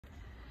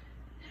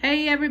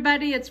Hey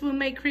everybody, it's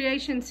Janome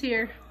Creations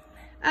here.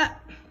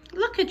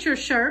 Look at your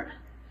shirt.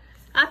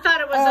 I thought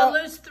it was a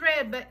loose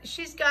thread, but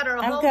she's got her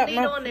whole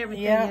needle and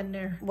everything in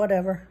there.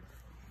 Whatever.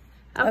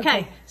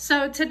 Okay,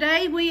 so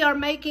today we are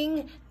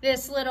making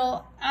this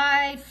little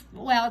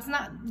well, it's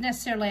not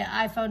necessarily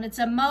an iPhone, it's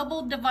a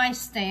mobile device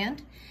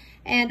stand.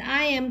 And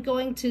I am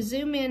going to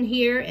zoom in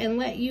here and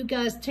let you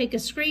guys take a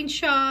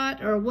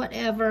screenshot or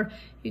whatever.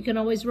 You can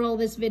always roll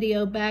this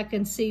video back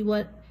and see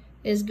what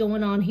is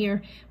going on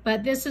here.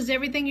 But this is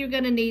everything you're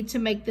going to need to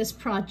make this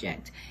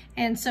project.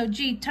 And so,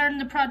 G, turn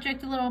the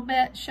project a little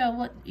bit, show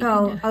what you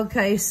can do.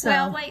 Okay, so...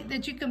 Well, wait,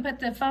 that you can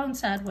put the phone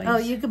sideways. Oh,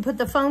 you can put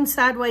the phone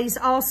sideways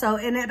also.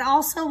 And it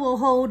also will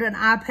hold an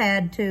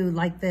iPad too,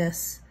 like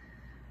this.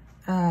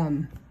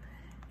 And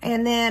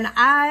then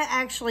I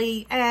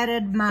actually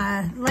added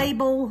my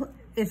label.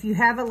 If you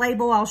have a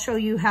label, I'll show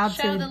you how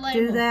to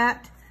do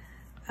that.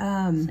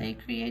 Say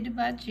created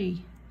by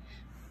G.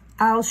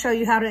 I'll show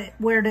you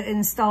where to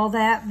install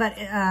that. But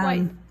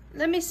wait,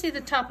 let me see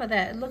the top of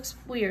that. It looks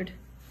weird.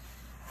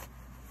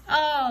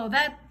 Oh,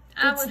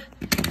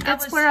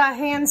 that's where I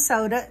hand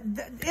sewed it.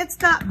 It's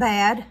not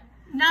bad.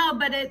 No,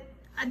 but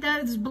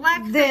those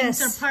black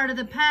things are part of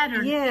the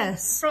pattern.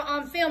 Yes.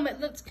 On film, it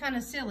looks kind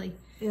of silly.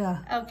 Yeah.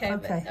 Okay.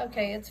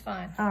 Okay, it's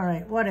fine. All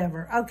right,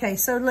 whatever. Okay,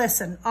 so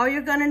listen, all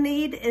you're gonna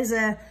need is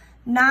a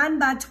 9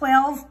 by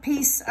 12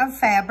 piece of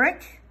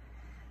fabric.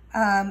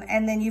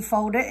 And then you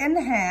fold it in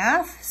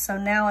half. So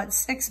now it's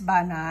 6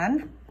 by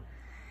 9.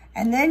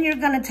 And then you're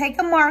gonna take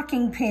a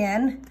marking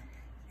pen,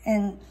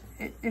 and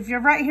if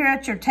you're right here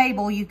at your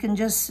table, you can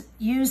just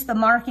use the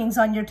markings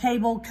on your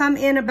table, come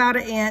in about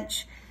 1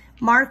 inch,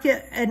 mark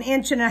it 1.5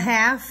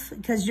 inches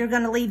because you're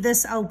gonna leave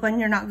this open.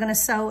 You're not gonna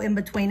sew in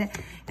between it.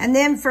 And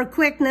then for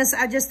quickness,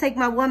 I just take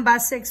my 1 by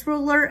 6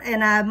 ruler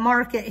and I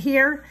mark it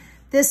here.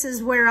 This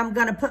is where I'm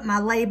gonna put my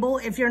label.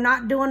 If you're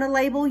not doing a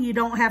label, you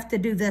don't have to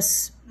do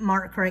this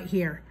mark right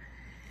here.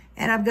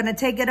 And I'm gonna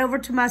take it over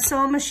to my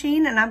sewing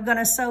machine and I'm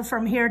gonna sew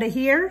from here to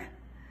here.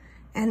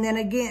 And then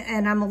again,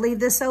 and I'm gonna leave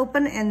this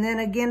open, and then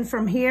again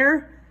from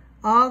here,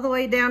 all the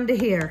way down to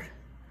here.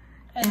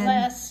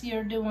 Unless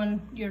you're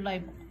doing your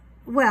label.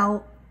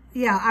 Well,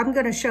 yeah, I'm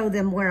gonna show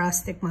them where I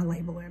stick my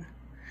label in.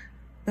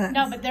 But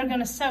no, but they're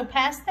gonna sew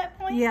past that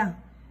point? Yeah.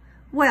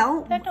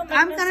 Well,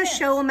 I'm gonna sense.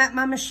 show them at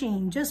my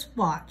machine. Just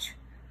watch.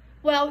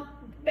 Well,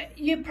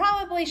 you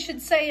probably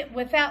should say it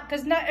without,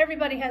 because not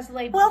everybody has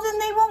labels. Well, then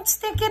they won't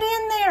stick it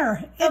in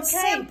there. It's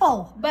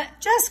simple. But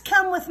just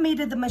come with me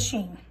to the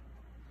machine.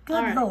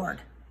 Good Lord.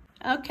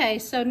 Okay,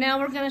 so now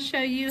we're going to show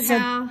you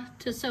how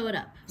to sew it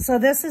up. So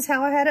this is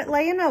how I had it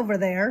laying over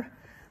there.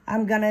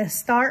 I'm going to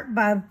start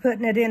by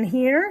putting it in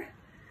here.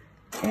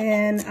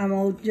 And I'm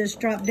going to just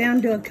drop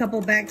down to a couple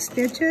back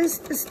stitches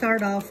to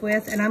start off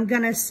with. And I'm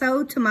going to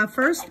sew to my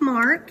first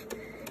mark.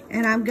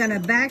 And I'm going to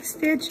back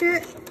stitch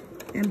it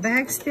and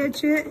back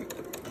stitch it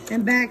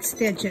and back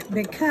stitch it.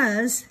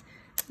 Because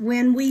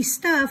when we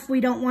stuff, we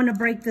don't want to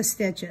break the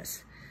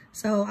stitches.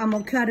 So I'm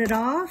going to cut it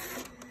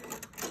off.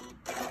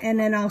 And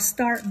then I'll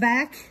start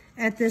back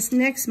at this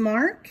next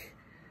mark.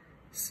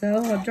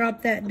 So I'll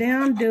drop that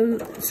down, do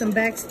some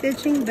back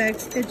stitching, back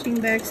stitching,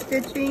 back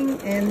stitching,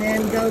 and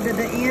then go to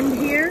the end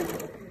here,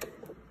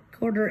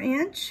 1/4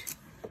 inch.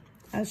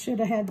 I should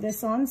have had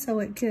this on so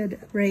it could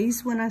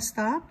raise when I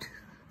stopped.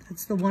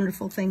 That's the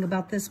wonderful thing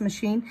about this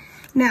machine.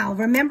 Now,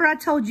 remember I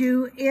told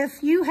you,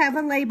 if you have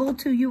a label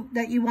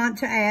that you want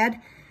to add,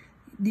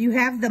 you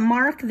have the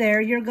mark there.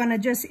 You're gonna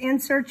just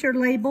insert your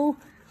label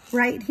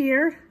right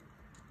here,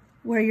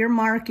 where your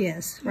mark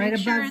is, right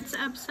above. Make sure it's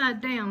upside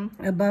down.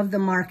 Above the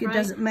mark. It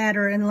doesn't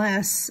matter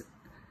unless,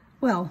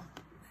 well,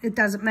 it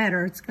doesn't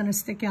matter. It's going to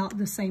stick out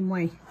the same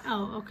way.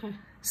 Oh, okay.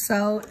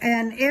 So,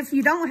 and if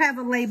you don't have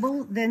a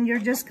label, then you're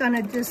just going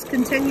to just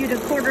continue to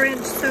 1/4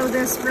 inch sew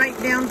this right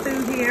down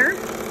through here.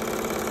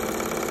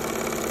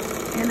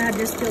 And I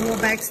just do a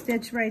little back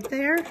stitch right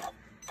there.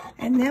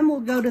 And then we'll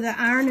go to the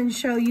iron and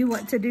show you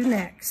what to do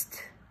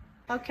next.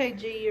 Okay,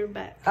 G, you're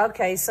back.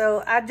 Okay,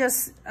 so I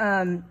just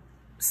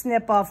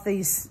snip off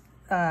these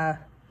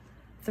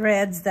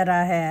threads that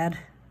I had.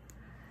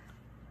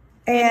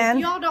 And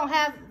if y'all don't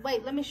have,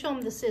 wait, let me show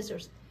them the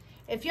scissors.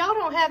 If y'all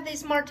don't have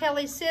these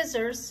Martelli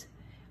scissors,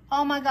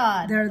 oh my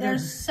God, they're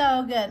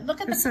so good. Look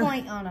at the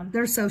point on them.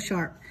 They're so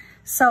sharp.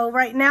 So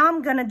right now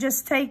I'm gonna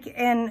just take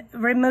and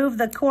remove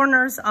the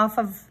corners off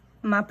of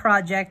my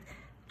project,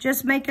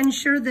 just making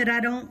sure that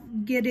I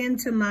don't get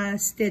into my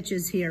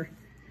stitches here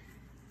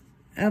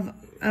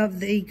of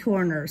the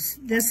corners.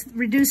 This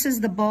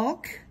reduces the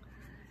bulk.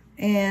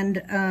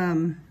 And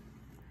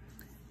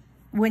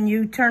when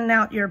you turn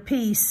out your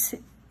piece,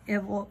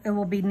 it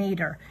will be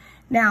neater.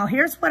 Now,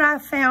 here's what I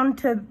found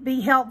to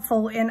be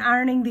helpful in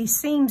ironing these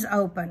seams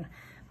open,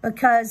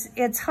 because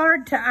it's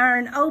hard to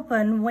iron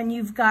open when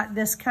you've got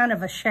this kind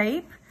of a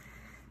shape.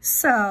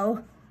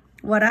 So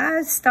what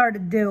I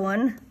started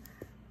doing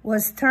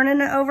was turning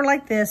it over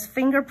like this,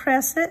 finger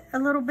press it a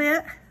little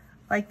bit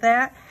like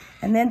that,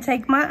 and then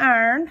take my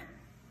iron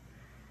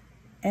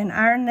and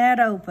iron that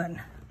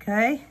open,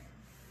 okay?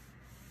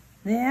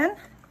 Then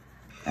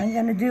I'm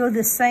gonna do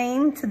the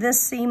same to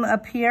this seam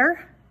up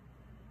here.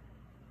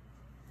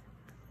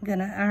 I'm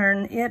gonna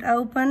iron it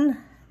open.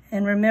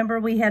 And remember,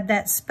 we had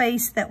that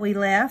space that we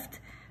left.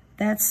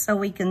 That's so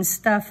we can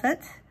stuff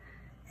it.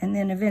 And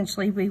then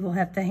eventually we will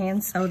have to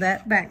hand sew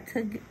that back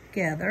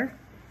together.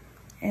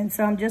 And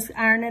so I'm just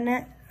ironing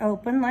it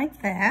open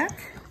like that.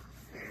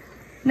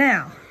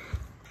 Now,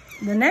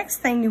 the next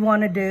thing you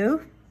want to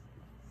do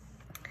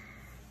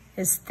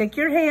is stick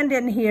your hand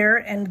in here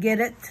and get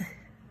it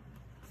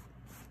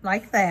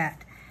like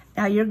that.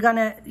 Now you're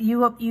gonna,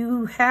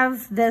 you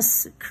have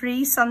this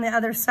crease on the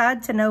other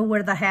side to know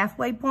where the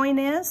halfway point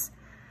is.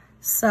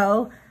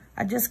 So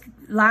I just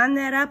line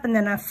that up and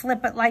then I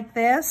flip it like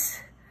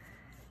this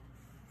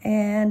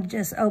and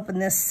just open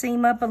this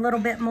seam up a little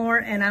bit more,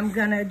 and I'm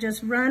gonna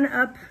just run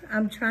up.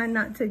 I'm trying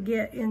not to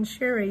get in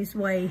Sherry's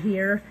way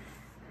here,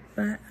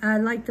 but I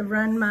like to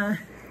run my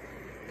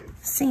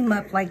seam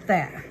up like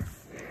that.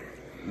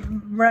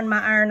 Run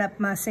my iron up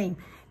my seam.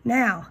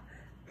 Now,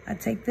 I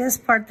take this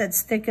part that's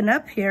sticking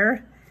up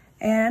here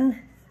and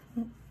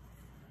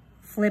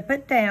flip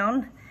it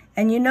down.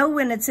 And you know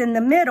when it's in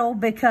the middle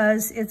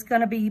because it's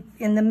gonna be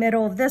in the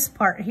middle of this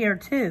part here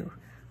too,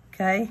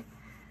 okay?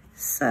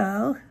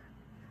 So,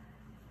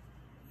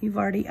 you've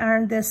already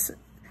ironed this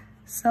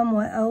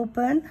somewhat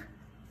open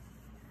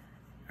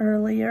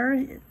earlier.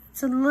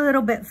 It's a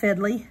little bit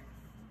fiddly,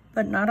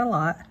 but not a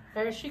lot.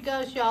 There she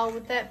goes, y'all,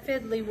 with that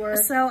fiddly work.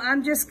 So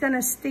I'm just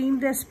gonna steam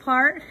this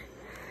part,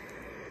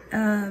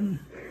 and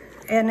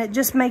it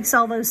just makes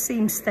all those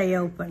seams stay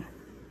open.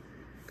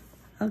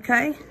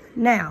 Okay,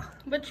 now.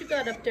 What you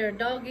got up there, a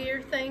dog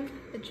ear thing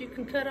that you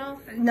can cut off?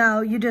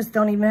 No, you just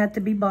don't even have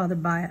to be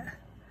bothered by it.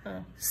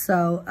 Oh.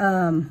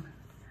 So,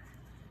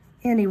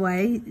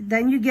 anyway,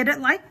 then you get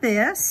it like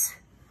this.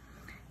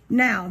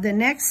 Now, the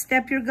next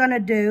step you're gonna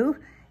do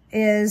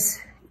is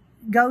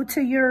go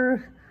to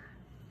your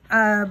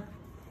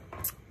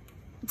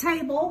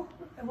table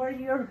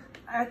where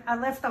I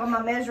left all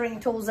my measuring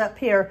tools up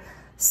here.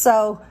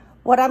 So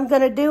what I'm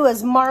gonna do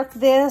is mark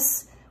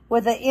this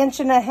with 1.5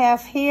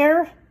 inches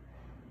here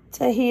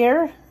to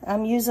here.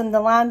 I'm using the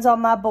lines on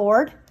my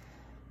board.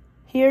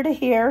 Here to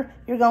here.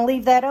 You're gonna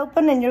leave that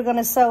open and you're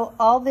gonna sew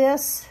all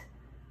this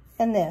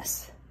and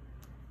this.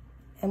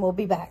 And we'll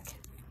be back.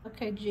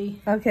 Okay,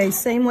 G. Okay,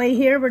 same way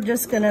here. We're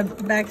just gonna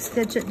back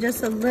stitch it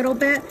just a little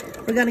bit.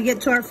 We're gonna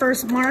get to our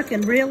first mark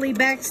and really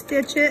back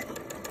stitch it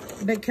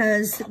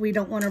because we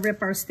don't wanna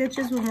rip our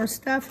stitches when we're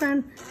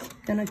stuffing.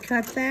 Gonna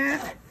cut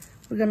that.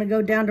 We're gonna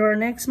go down to our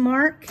next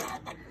mark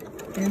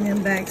and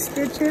then back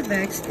stitch it,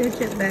 back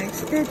stitch it, back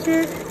stitch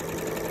it.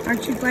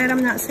 Aren't you glad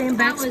I'm not saying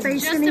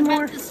backspace anymore?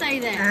 I was just about to say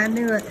that. I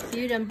knew it.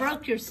 You done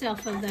broke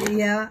yourself of that.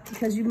 Yeah,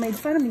 because you made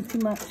fun of me too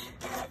much.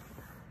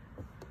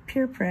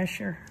 Peer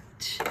pressure.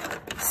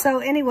 So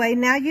anyway,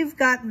 now you've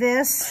got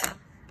this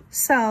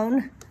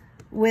sewn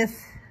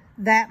with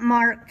that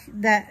mark,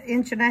 that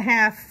 1.5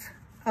 inch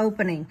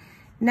opening.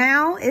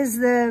 Now is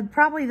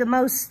probably the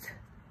most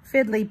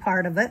fiddly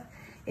part of it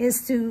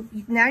is to,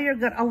 now you're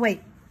gonna, oh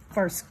wait,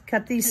 first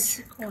cut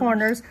these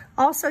corners.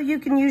 Also, you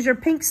can use your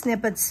pink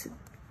snippets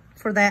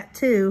for that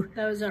too.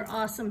 Those are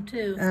awesome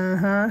too.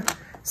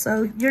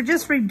 So you're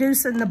just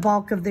reducing the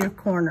bulk of their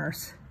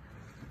corners.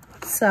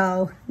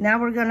 So now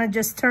we're gonna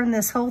just turn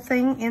this whole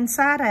thing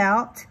inside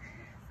out.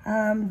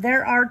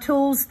 There are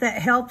tools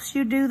that helps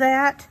you do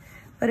that,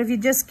 but if you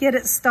just get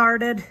it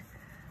started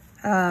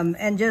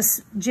and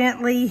just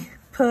gently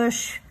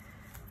push,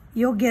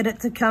 you'll get it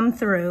to come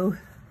through.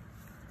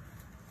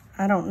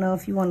 I don't know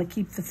if you want to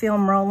keep the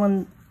film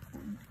rolling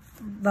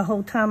the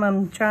whole time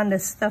I'm trying to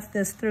stuff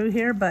this through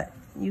here, but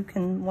you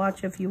can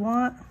watch if you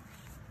want.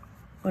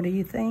 What do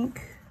you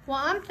think? Well,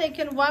 I'm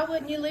thinking, why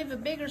wouldn't you leave a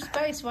bigger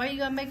space? Why are you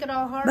going to make it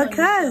all hard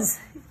Because,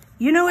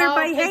 you know,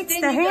 everybody hates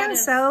to hand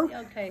sew.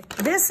 Okay.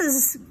 This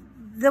is,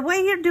 the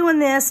way you're doing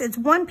this, it's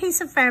one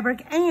piece of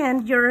fabric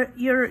and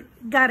you're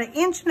got 1.5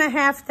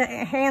 inches to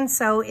hand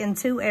sew in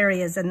 2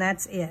 areas and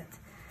that's it.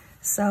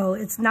 So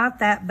it's not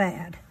that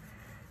bad.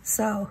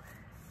 So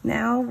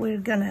now we're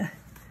gonna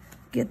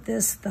get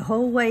this the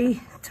whole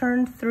way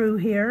turned through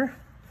here,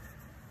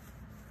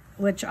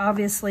 which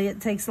obviously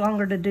it takes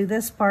longer to do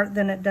this part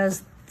than it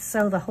does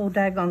sew the whole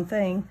daggone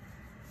thing.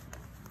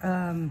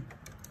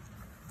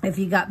 If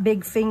you got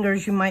big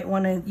fingers, you might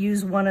want to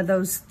use one of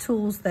those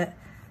tools that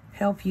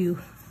help you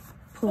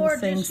pull things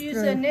through. Or just use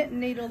a knitting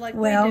needle like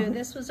we do.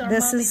 This was our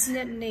mommy's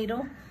knitting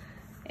needle.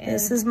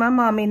 This is my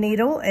mommy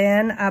needle,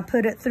 and I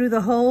put it through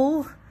the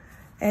hole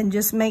and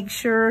just make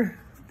sure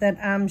that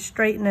I'm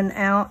straightening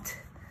out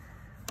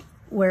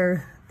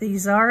where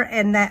these are.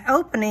 And that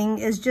opening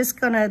is just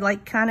gonna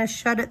like kind of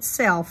shut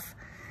itself.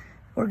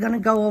 We're gonna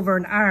go over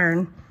an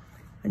iron.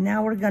 And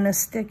now we're gonna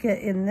stick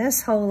it in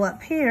this hole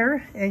up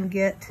here and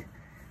get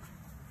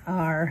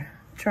our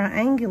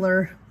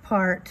triangular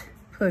part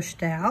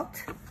pushed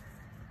out.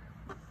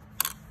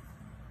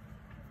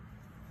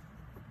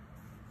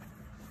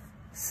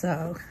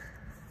 So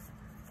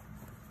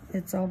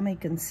it's all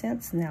making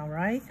sense now,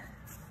 right?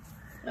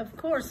 Of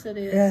course it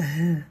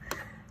is.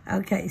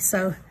 Okay,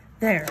 so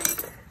there.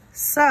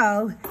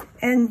 So,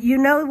 and you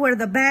know where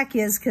the back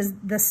is because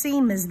the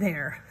seam is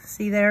there.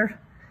 See there?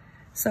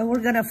 So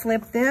we're gonna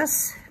flip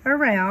this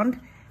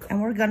around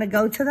and we're gonna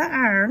go to the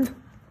iron,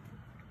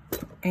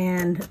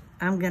 and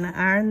I'm gonna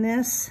iron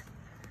this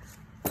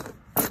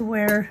to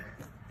where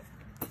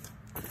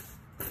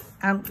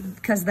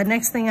because the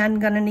next thing I'm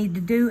gonna need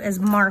to do is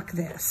mark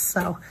this.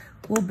 So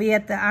we'll be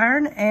at the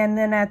iron and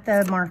then at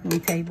the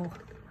marking table,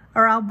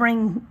 or I'll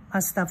bring my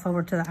stuff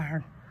over to the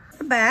iron.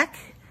 The back,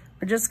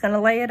 we're just gonna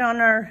lay it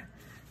on our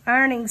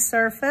ironing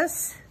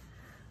surface.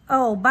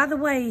 Oh, by the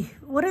way,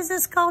 what is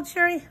this called,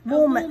 Sherry?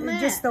 Wool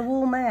mat. Just the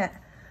wool mat.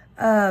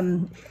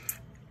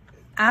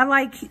 I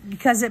like,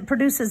 because it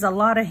produces a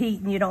lot of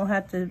heat and you don't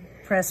have to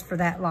press for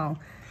that long.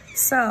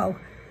 So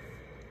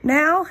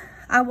now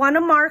I want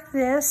to mark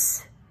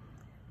this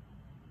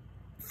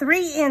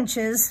 3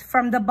 inches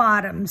from the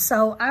bottom.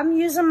 So I'm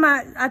using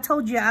I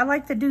told you, I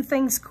like to do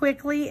things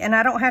quickly and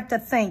I don't have to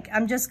think.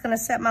 I'm just gonna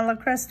set my La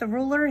Cresta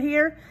ruler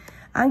here.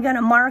 I'm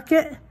gonna mark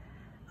it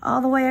all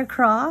the way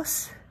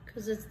across.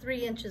 Because it's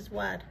 3 inches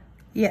wide.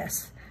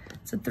 Yes,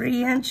 it's a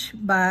 3 inch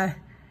by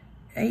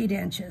 8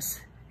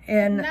 inches.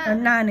 And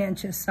 9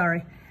 inches,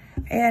 sorry.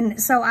 And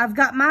so I've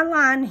got my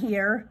line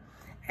here,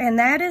 and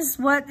that is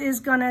what is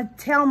gonna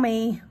tell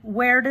me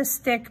where to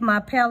stick my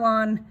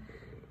Pellon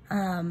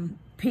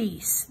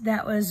piece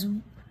that was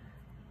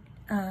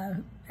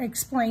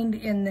explained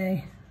in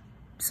the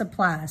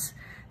supplies.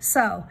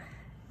 So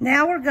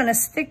now we're gonna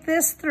stick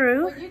this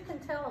through. Well, you can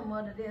tell them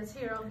what it is.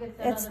 Here, I'll get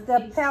that it's other the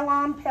piece.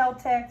 Pellon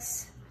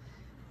Peltex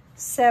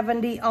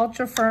 70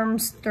 Ultra Firm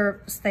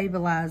Stirrup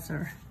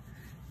Stabilizer.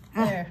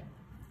 There.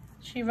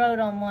 She wrote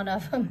on one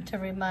of them to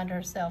remind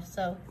herself.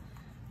 So,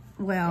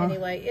 well,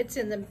 anyway, it's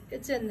in the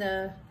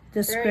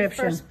description. very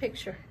first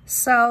picture.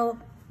 So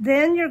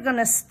then you're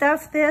gonna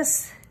stuff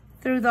this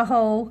through the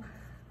hole.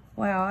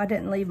 Wow, I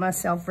didn't leave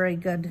myself very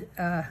good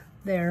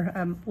there.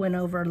 I went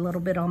over a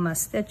little bit on my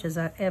stitches,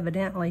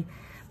 evidently.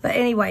 But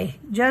anyway,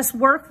 just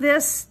work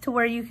this to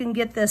where you can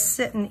get this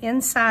sitting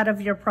inside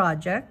of your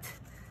project.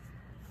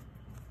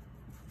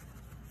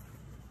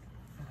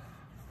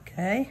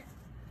 Okay.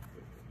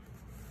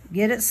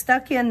 Get it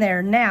stuck in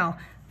there. Now,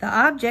 the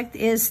object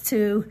is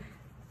to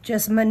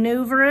just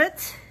maneuver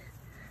it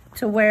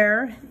to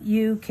where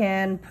you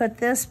can put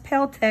this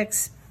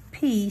Peltex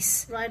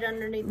piece right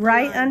underneath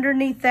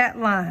underneath that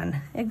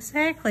line.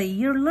 Exactly.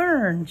 You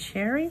learned,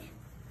 Sherry.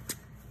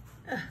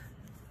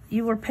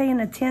 You were paying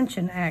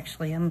attention,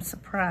 actually. I'm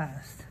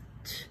surprised.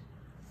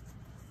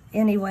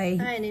 Anyway.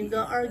 I ain't even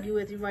gonna argue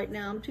with you right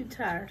now. I'm too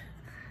tired.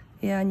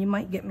 Yeah, and you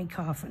might get me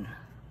coughing.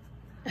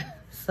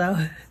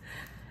 So,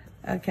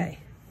 okay.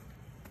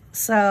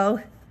 So,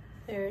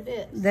 there it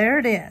is. There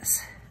it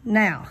is.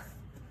 Now,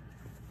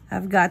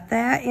 I've got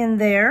that in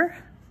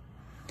there.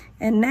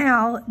 And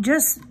now,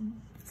 just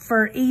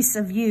for ease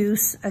of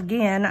use,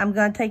 again, I'm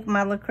going to take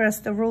my La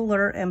Cresta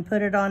ruler and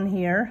put it on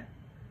here.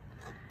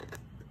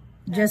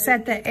 Just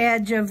at the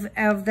edge of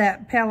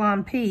that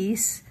Pellon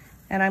piece.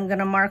 And I'm going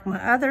to mark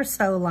my other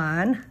sew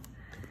line.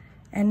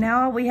 And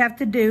now all we have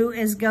to do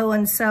is go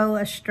and sew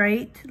a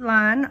straight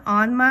line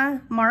on my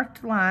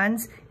marked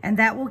lines, and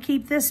that will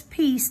keep this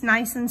piece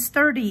nice and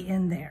sturdy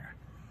in there.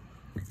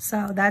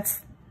 So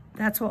that's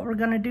what we're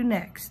gonna do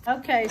next.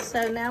 Okay,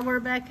 so now we're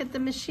back at the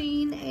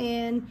machine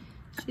and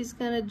she's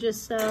gonna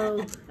just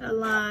sew a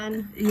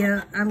line.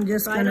 Yeah, I'm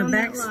just right gonna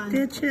back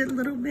stitch it a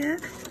little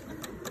bit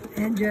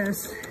and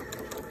just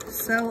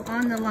sew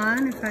on the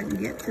line if I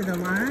can get to the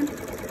line.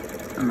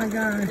 Oh my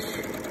gosh.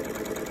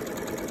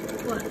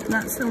 What?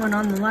 Not sewing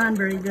on the line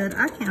very good.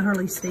 I can't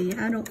hardly see.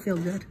 I don't feel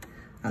good.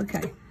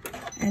 Okay.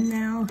 And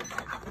now.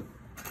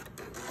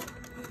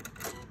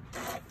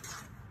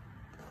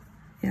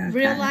 Yeah.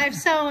 Real life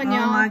sewing,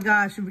 y'all. Oh my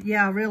gosh.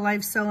 Yeah, real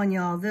life sewing,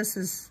 y'all. This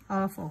is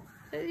awful.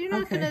 You're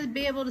not going to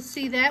be able to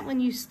see that when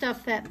you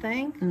stuff that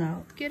thing.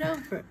 No. Get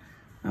over it.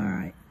 All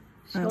right.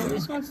 She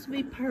always wants to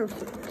be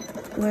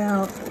perfect.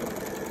 Well,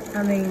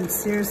 I mean,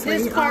 seriously.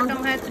 This part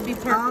don't have to be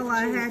perfect. All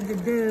I had to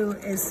do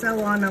is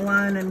sew on the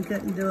line and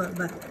couldn't do it,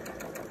 but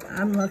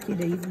I'm lucky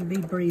to even be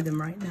breathing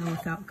right now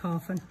without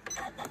coughing.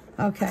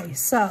 Okay,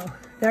 so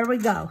there we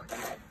go.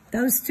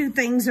 Those two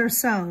things are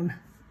sewn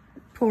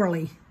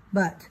poorly,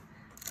 but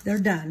they're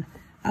done.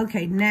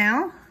 Okay,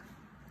 now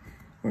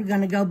we're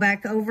gonna go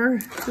back over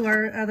to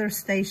our other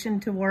station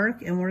to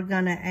work, and we're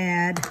gonna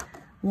add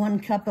 1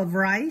 cup of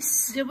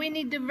rice. Do we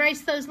need to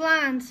erase those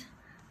lines?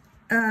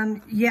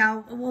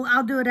 Yeah, well,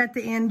 I'll do it at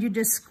the end. You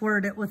just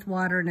squirt it with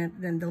water and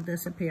then they'll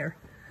disappear.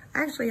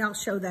 Actually, I'll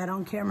show that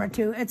on camera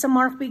too. It's a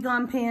Mark Be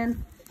Gone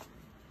pen,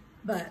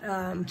 but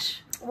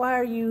why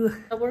are you?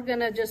 We're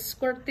gonna just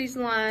squirt these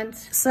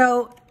lines.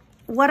 So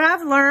what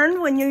I've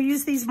learned when you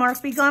use these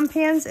Mark Be Gone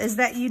pens is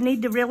that you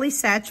need to really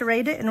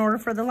saturate it in order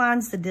for the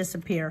lines to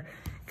disappear.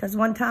 Because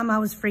one time I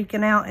was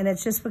freaking out and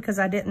it's just because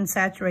I didn't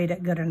saturate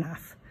it good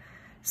enough.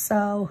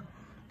 So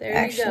there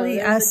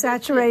actually I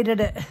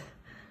saturated it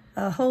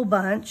a whole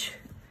bunch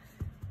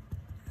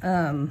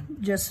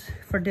just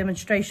for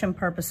demonstration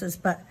purposes.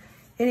 But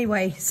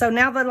anyway, so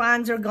now the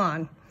lines are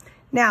gone.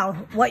 Now,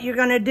 what you're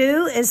gonna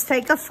do is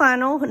take a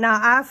funnel. Now,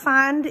 I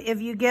find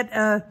if you get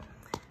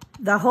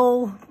the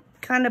hole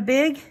kind of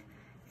big,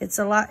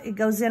 it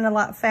goes in a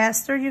lot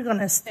faster. You're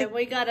gonna stick. And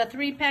we got a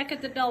 3-pack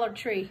at the Dollar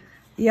Tree.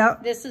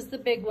 Yep. This is the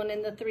big one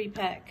in the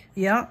 3-pack.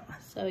 Yep.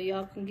 So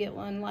y'all can get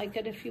one like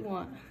it if you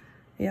want.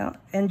 Yeah,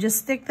 and just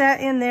stick that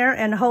in there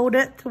and hold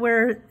it to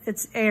where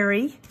it's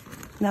airy.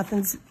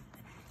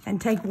 And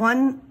take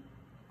 1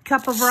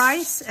 cup of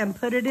rice and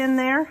put it in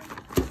there.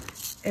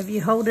 If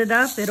you hold it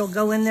up, it'll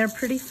go in there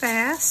pretty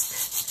fast.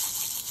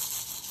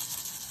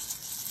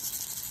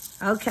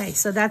 Okay,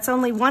 so that's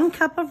only 1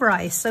 cup of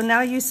rice. So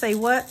now you say,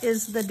 what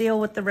is the deal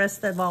with the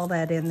rest of all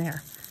that in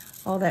there?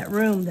 All that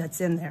room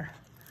that's in there?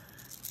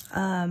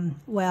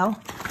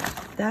 Well,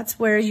 that's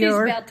where She's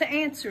about to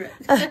answer it.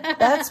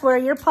 that's where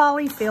your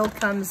polyfill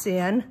comes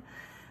in.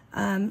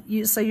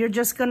 So you're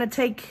just gonna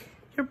take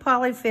your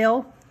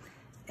polyfill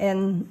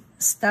and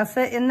stuff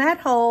it in that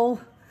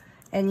hole.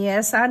 And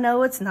yes, I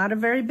know it's not a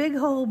very big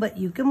hole, but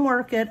you can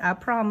work it. I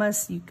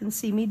promise. You can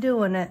see me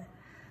doing it.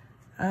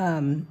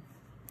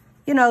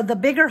 You know, the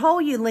bigger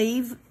hole you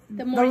leave,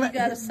 the more you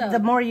gotta sew. The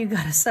more you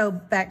gotta sew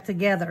back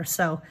together.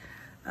 So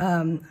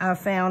I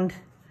found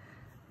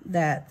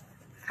that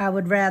I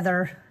would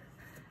rather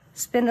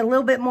spend a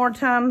little bit more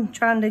time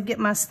trying to get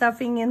my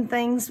stuffing in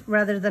things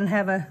rather than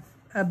have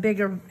a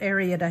bigger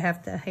area to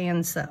have to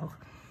hand sew.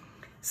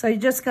 So you're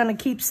just gonna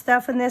keep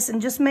stuffing this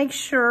and just make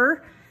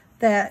sure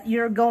that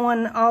you're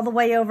going all the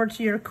way over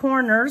to your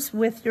corners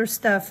with your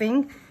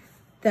stuffing.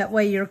 That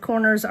way your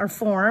corners are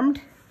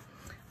formed.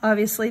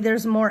 Obviously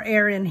there's more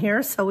air in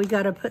here, so we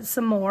gotta put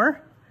some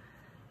more.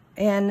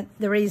 And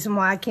the reason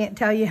why I can't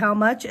tell you how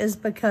much is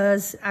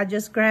because I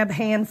just grab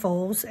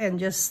handfuls and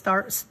just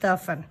start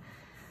stuffing.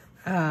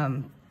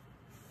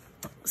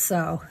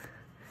 So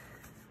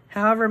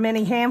however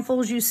many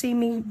handfuls you see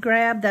me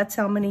grab, that's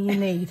how many you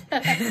need.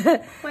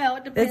 Well,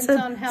 it depends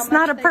on how much. It's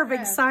not a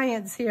perfect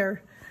science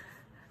here.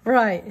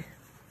 Right.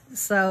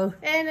 So.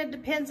 And it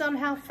depends on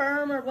how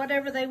firm or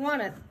whatever they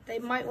want it. They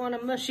might want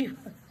a mushy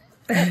one.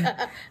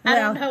 I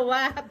don't know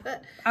why,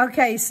 but.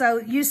 Okay, so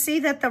you see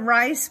that the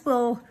rice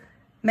will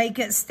make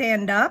it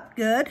stand up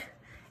good.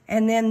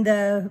 And then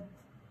the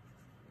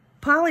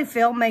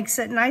polyfill makes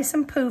it nice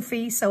and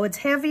poofy, so it's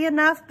heavy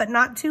enough, but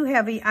not too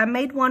heavy. I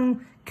made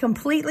one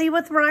completely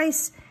with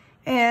rice,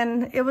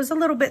 and it was a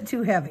little bit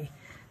too heavy.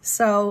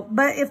 So,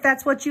 but if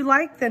that's what you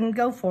like, then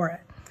go for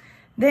it.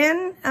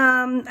 Then,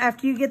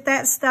 after you get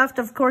that stuffed,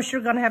 of course,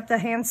 you're gonna have to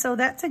hand sew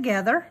that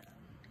together.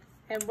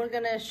 And we're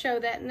gonna show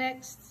that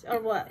next, or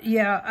what?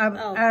 Yeah,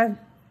 I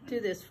do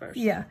this first.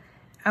 Yeah,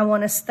 I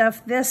wanna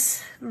stuff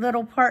this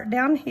little part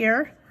down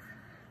here.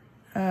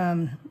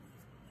 You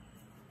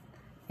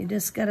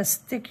just gotta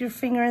stick your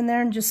finger in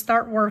there and just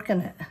start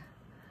working it.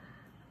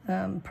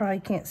 Probably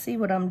can't see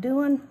what I'm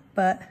doing,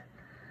 but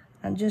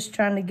I'm just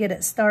trying to get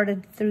it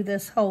started through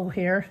this hole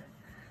here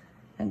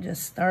and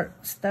just start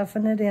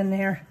stuffing it in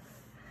there.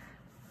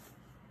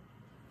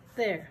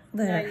 There.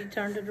 Now you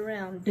turned it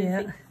around,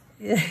 Doofy.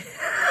 Yeah.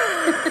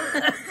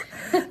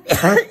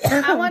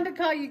 I wanted to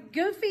call you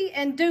Goofy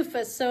and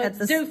Doofus, so it's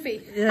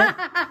Doofy. Yeah.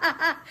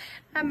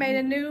 I made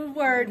a new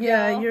word,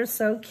 Yeah, you're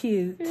so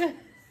cute.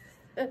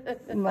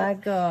 My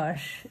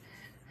gosh.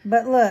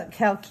 But look,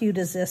 how cute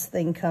is this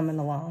thing coming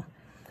along.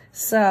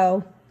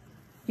 So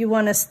you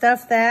want to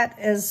stuff that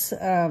as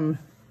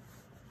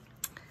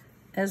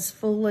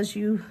full as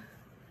you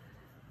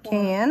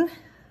can.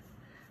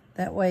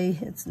 That way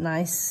it's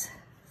nice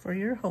for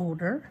your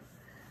holder.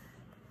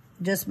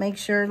 Just make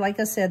sure, like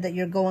I said, that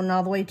you're going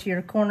all the way to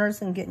your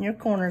corners and getting your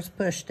corners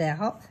pushed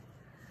out.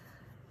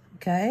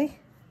 Okay.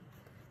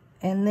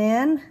 And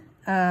then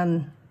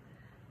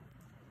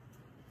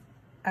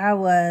I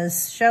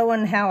was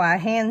showing how I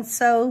hand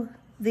sew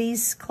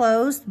these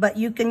closed, but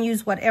you can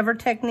use whatever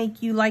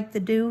technique you like to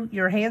do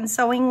your hand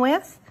sewing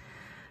with.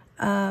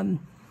 Well,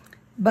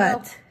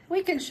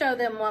 we can show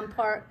them one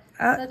part.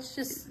 Let's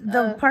just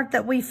the part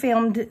that we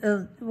filmed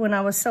when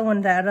I was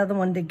sewing that other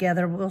one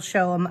together, we'll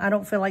show them. I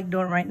don't feel like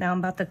doing it right now. I'm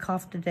about to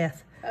cough to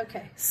death.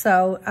 Okay.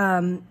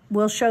 So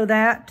we'll show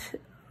that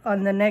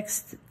on the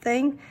next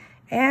thing.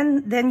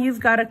 And then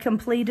you've got a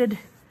completed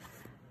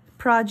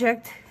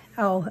project.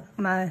 Oh,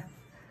 my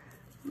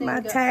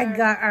tag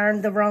got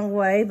ironed the wrong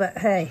way, but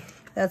hey,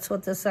 that's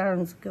what this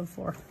iron's good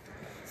for.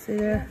 See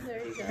there? Yeah,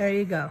 there you go. There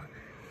you go.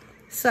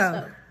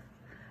 So.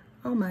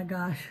 Oh my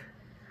gosh.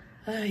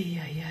 Ay,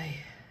 ay, ay.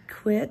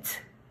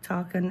 Quit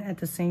talking at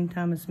the same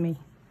time as me.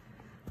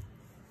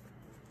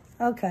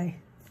 Okay.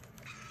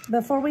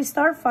 Before we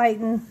start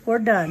fighting, we're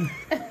done.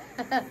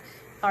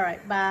 All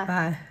right, bye.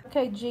 Bye.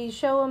 Okay, G,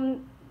 show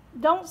them.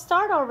 Don't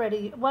start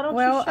already. Why don't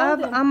you show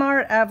them?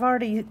 I've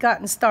already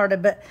gotten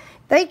started, but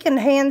they can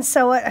hand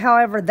sew it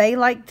however they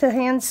like to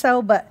hand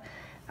sew, but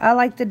I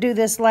like to do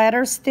this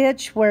ladder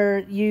stitch where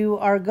you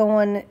are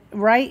going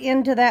right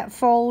into that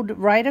fold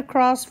right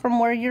across from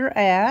where you're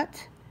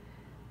at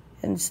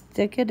and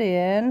stick it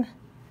in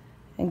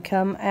and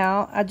come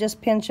out. I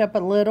just pinch up a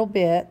little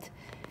bit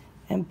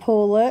and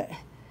pull it,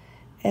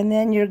 and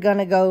then you're going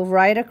to go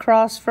right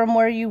across from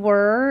where you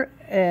were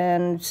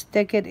and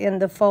stick it in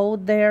the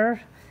fold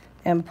there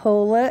and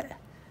pull it.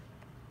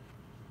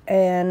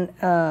 And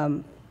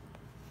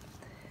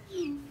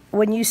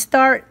when you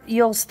start,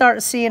 you'll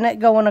start seeing it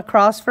going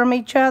across from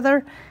each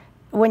other.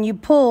 When you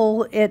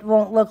pull, it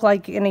won't look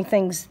like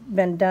anything's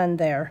been done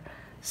there.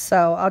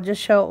 So I'll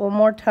just show it one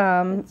more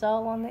time. It's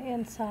all on the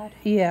inside.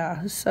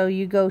 Yeah, so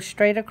you go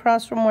straight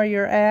across from where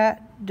you're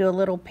at, do a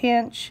little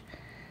pinch.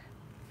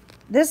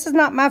 This is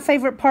not my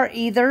favorite part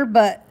either,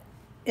 but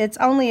it's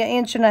only 1.5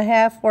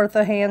 inches worth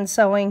of hand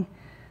sewing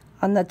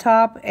on the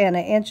top and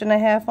 1.5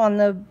 inches on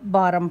the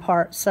bottom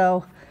part.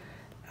 So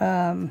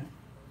I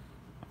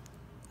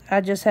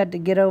just had to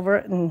get over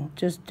it and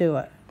just do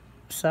it.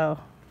 So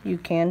you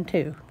can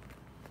too.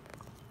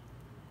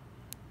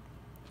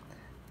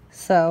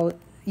 So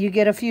you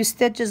get a few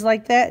stitches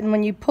like that, and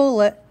when you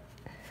pull it,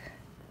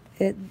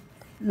 it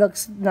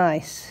looks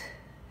nice.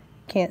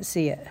 Can't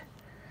see it.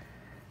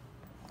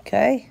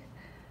 Okay,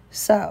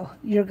 so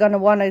you're going to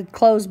want to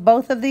close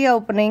both of the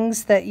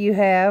openings that you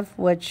have,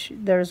 which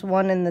there's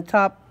one in the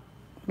top,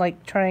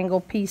 like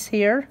triangle piece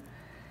here,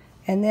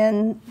 and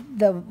then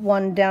the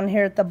one down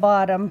here at the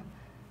bottom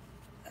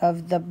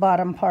of the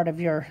bottom part of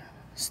your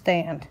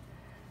stand.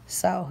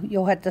 So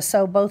you'll have to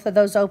sew both of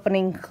those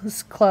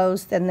openings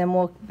closed, and then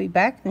we'll be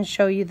back and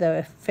show you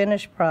the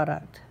finished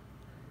product.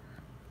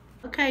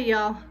 Okay,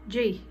 y'all.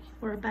 Gee,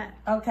 we're back.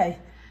 Okay.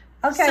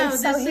 Okay,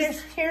 so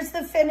here's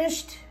the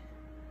finished.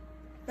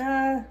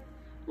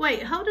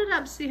 Wait, hold it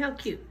up. See how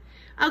cute.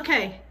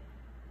 Okay,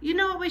 you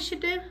know what we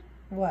should do?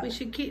 What?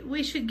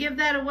 We should give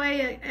that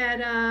away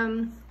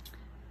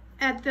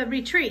at the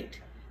retreat.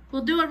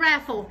 We'll do a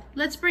raffle.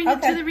 Let's bring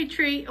it to the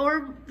retreat,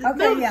 or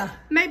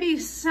maybe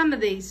some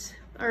of these.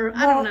 Or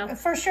I don't know.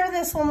 For sure,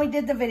 this one we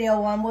did the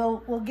video on.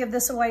 We'll give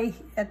this away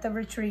at the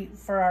retreat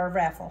for our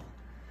raffle.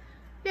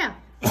 Yeah.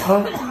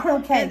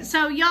 Okay. And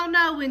so y'all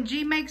know when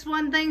G makes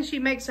one thing, she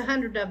makes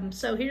 100 of them.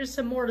 So here's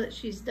some more that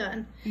she's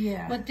done.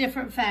 Yeah. With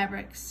different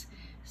fabrics.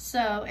 So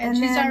and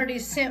she's already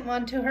sent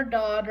one to her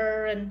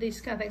daughter and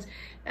these kind of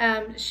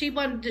things. She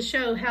wanted to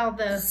show how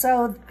the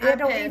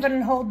it'll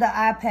even hold the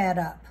iPad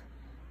up.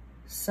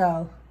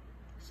 So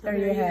there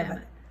you have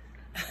it.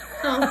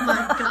 Oh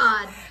my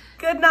God.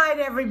 Good night,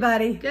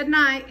 everybody. Good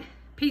night.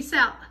 Peace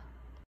out.